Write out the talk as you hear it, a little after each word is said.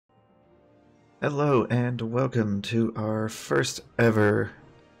Hello and welcome to our first ever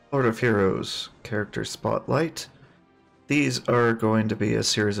Lord of Heroes character spotlight. These are going to be a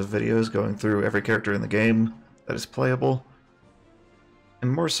series of videos going through every character in the game that is playable,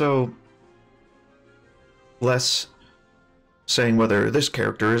 and more so, less saying whether this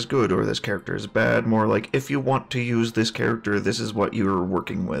character is good or this character is bad, more like if you want to use this character, this is what you're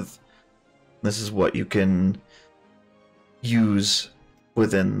working with. This is what you can use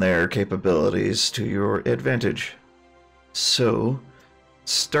within their capabilities to your advantage. So,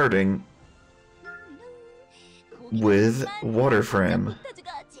 starting with Water Fram.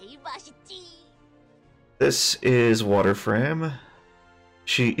 This is Water Fram.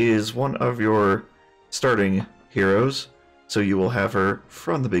 She is one of your starting heroes, so you will have her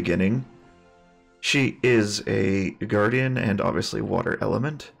from the beginning. She is a guardian and obviously water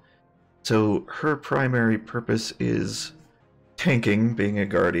element, so her primary purpose is tanking, being a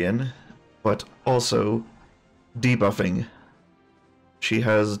guardian, but also debuffing. She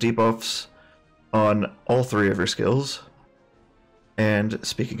has debuffs on all three of her skills. And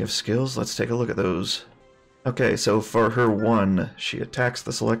speaking of skills, let's take a look at those. Okay, so for her 1, she attacks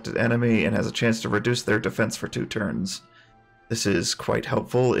the selected enemy and has a chance to reduce their defense for 2 turns. This is quite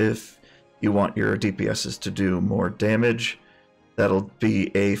helpful if you want your DPSs to do more damage. That'll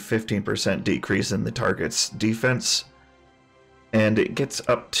be a 15% decrease in the target's defense, and it gets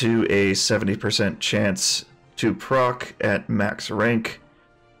up to a 70% chance to proc at max rank.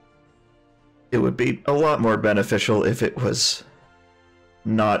 It would be a lot more beneficial if it was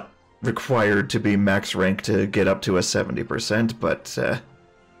not required to be max rank to get up to a 70%, but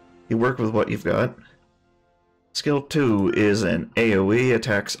you work with what you've got. Skill 2 is an AoE,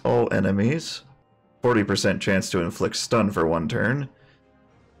 attacks all enemies. 40% chance to inflict stun for 1 turn.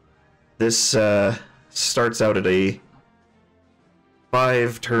 This starts out at a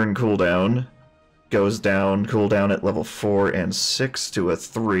 5-turn cooldown, goes down cooldown at level 4 and 6 to a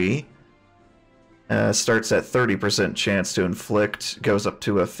 3. Starts at 30% chance to inflict, goes up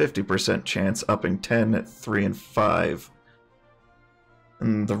to a 50% chance, upping 10 at 3 and 5.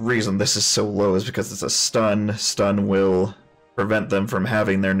 And the reason this is so low is because it's a stun. Stun will prevent them from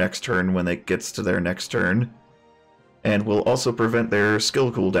having their next turn when it gets to their next turn, and will also prevent their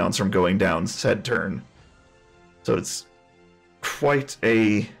skill cooldowns from going down said turn. So it's quite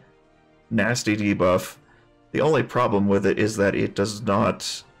a nasty debuff. The only problem with it is that it does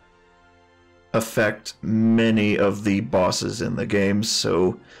not affect many of the bosses in the game,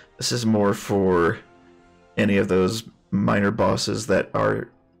 so this is more for any of those minor bosses that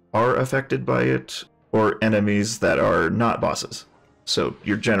are affected by it, or enemies that are not bosses. So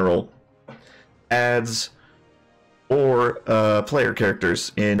your general adds or player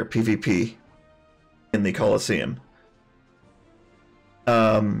characters in your PvP in the Colosseum.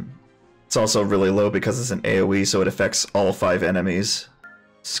 It's also really low because it's an AoE, so it affects all 5 enemies.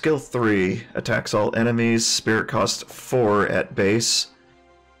 Skill 3 attacks all enemies, spirit cost 4 at base,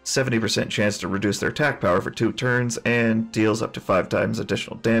 70% chance to reduce their attack power for 2 turns, and deals up to 5 times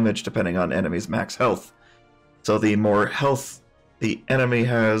additional damage depending on enemy's max health. So the more health the enemy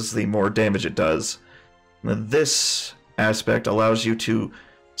has, the more damage it does. Now, this aspect allows you to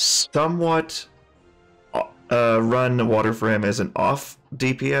somewhat run Water Fram as an off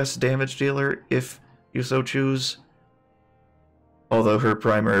DPS damage dealer if you so choose, although her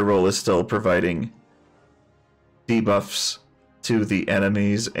primary role is still providing debuffs to the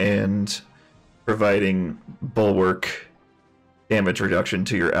enemies and providing bulwark damage reduction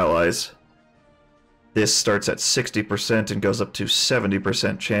to your allies. This starts at 60% and goes up to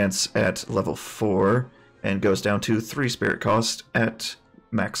 70% chance at level 4, and goes down to 3 spirit cost at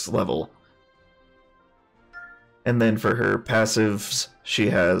max level. And then for her passives, she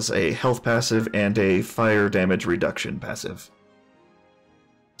has a health passive and a fire damage reduction passive.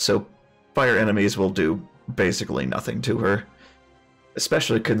 So fire enemies will do basically nothing to her,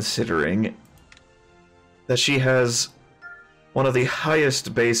 especially considering that she has one of the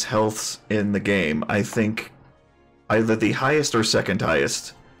highest base healths in the game. I think either the highest or second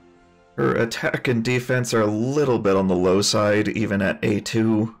highest. Her attack and defense are a little bit on the low side, even at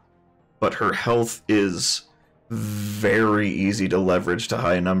A2, but her health is very easy to leverage to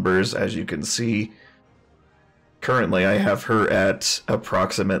high numbers, as you can see. Currently, I have her at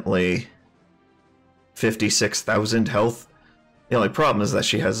approximately 56,000 health. The only problem is that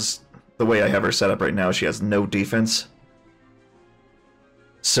she has, the way I have her set up right now, she has no defense.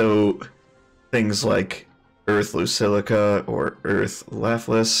 So things like Earth Lucilica or Earth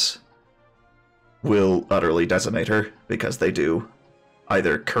Laughless will utterly decimate her, because they do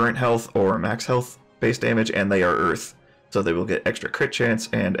either current health or max health base damage, and they are Earth. So they will get extra crit chance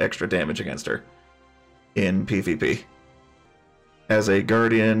and extra damage against her in PvP. As a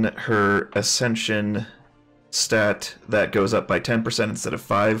Guardian, her Ascension stat that goes up by 10% instead of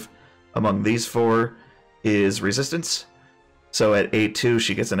 5 among these four is Resistance. So at A2,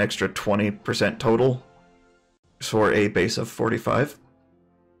 she gets an extra 20% total for a base of 45.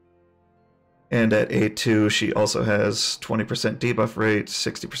 And at A2, she also has 20% debuff rate,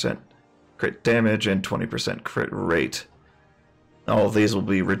 60% crit damage, and 20% crit rate. All of these will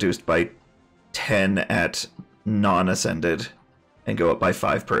be reduced by 10 at non-ascended, and go up by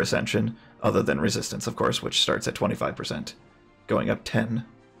 5 per ascension, other than Resistance, of course, which starts at 25%, going up 10.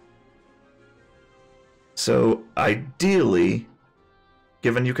 So, ideally,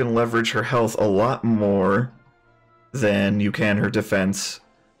 given you can leverage her health a lot more than you can her defense,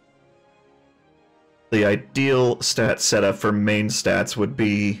 the ideal stat setup for main stats would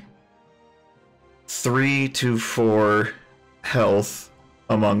be 3 to 4 health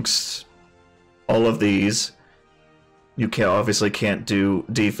amongst all of these. You obviously can't do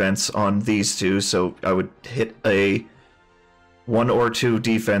defense on these two, so I would hit a 1 or 2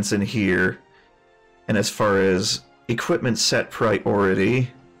 defense in here. And as far as equipment set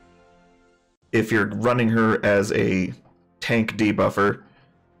priority, if you're running her as a tank debuffer,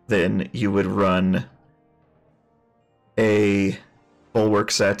 then you would run a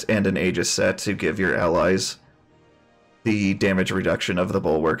Bulwark set and an Aegis set to give your allies the damage reduction of the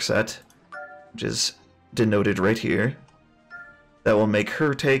Bulwark set, which is denoted right here. That will make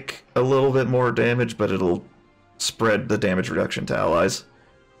her take a little bit more damage, but it'll spread the damage reduction to allies.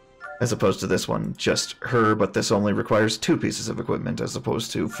 As opposed to this one, just her, but this only requires 2 pieces of equipment as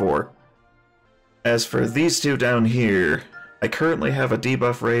opposed to 4. As for these two down here, I currently have a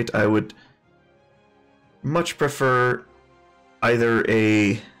debuff rate. I would much prefer either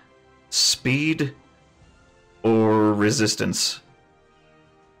a speed or resistance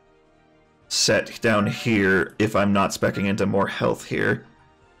set down here if I'm not speccing into more health here.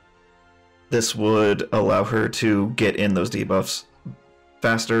 This would allow her to get in those debuffs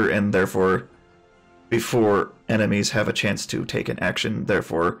faster, and therefore before enemies have a chance to take an action,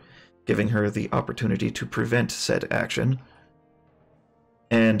 therefore giving her the opportunity to prevent said action.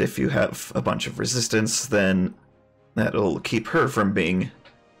 And if you have a bunch of resistance, then that'll keep her from being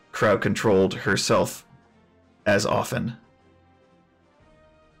crowd controlled herself as often.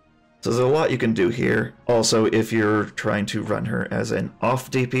 So there's a lot you can do here. Also, if you're trying to run her as an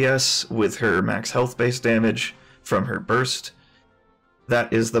off DPS with her max health base damage from her burst,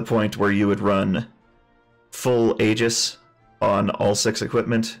 that is the point where you would run full Aegis on all 6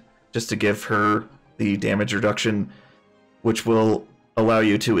 equipment, just to give her the damage reduction, which will allow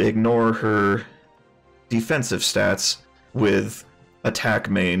you to ignore her defensive stats with attack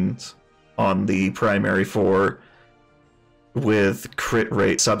mains on the primary 4 with crit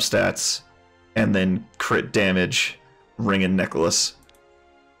rate substats, and then crit damage ring and necklace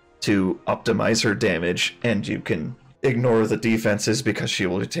to optimize her damage, and you can ignore the defenses because she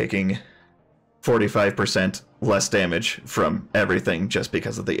will be taking 45% less damage from everything just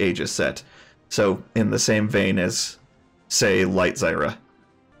because of the Aegis set. So, in the same vein as, say, Light Zyra.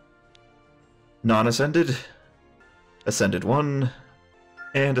 Non-Ascended, Ascended 1,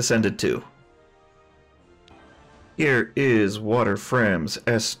 and Ascended 2. Here is Water Fram's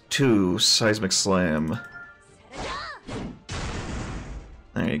S2 Seismic Slam.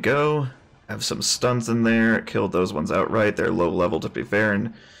 There you go. Have some stuns in there. Killed those ones outright. They're low level, to be fair,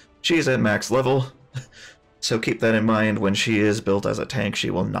 and she's at max level. So keep that in mind. When she is built as a tank, she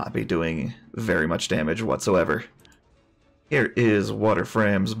will not be doing very much damage whatsoever. Here is Water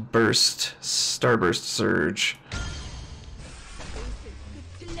Fram's Burst, Starburst Surge.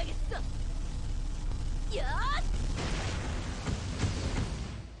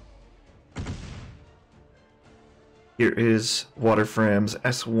 Here is Water Fram's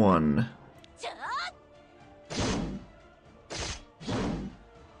S1.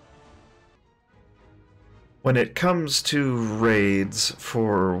 When it comes to raids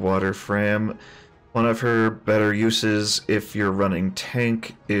for Water Fram, one of her better uses if you're running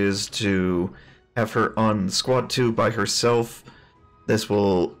tank is to have her on Squad 2 by herself. This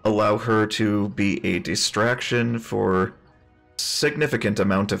will allow her to be a distraction for significant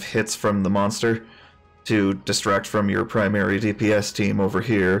amount of hits from the monster to distract from your primary DPS team over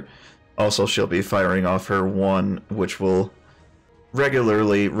here. Also, she'll be firing off her 1, which will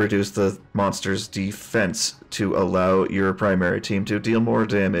regularly reduce the monster's defense to allow your primary team to deal more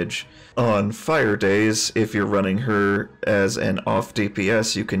damage. On fire days, if you're running her as an off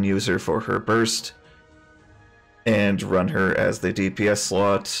DPS, you can use her for her burst and run her as the DPS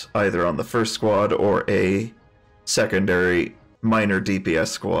slot either on the first squad or a secondary minor DPS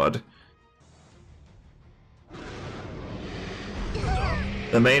squad.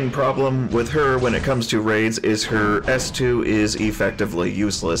 The main problem with her when it comes to raids is her S2 is effectively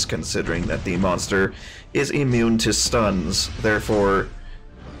useless, considering that the monster is immune to stuns. Therefore,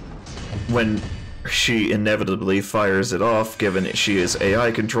 when she inevitably fires it off, given she is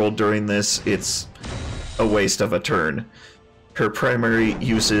AI controlled during this, it's a waste of a turn. Her primary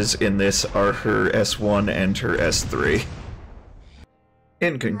uses in this are her S1 and her S3.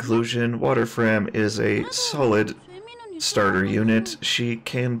 In conclusion, Water Fram is a solid starter unit. She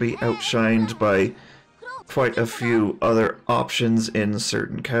can be outshined by quite a few other options in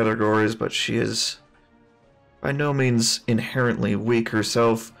certain categories, but she is by no means inherently weak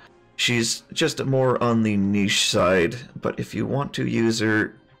herself. She's just more on the niche side, but if you want to use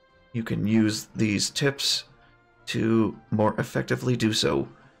her, you can use these tips to more effectively do so.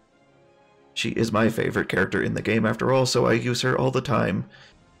 She is my favorite character in the game after all, so I use her all the time.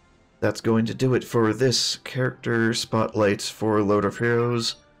 That's going to do it for this character spotlight for Load of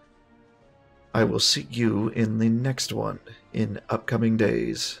Heroes. I will see you in the next one in upcoming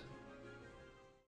days.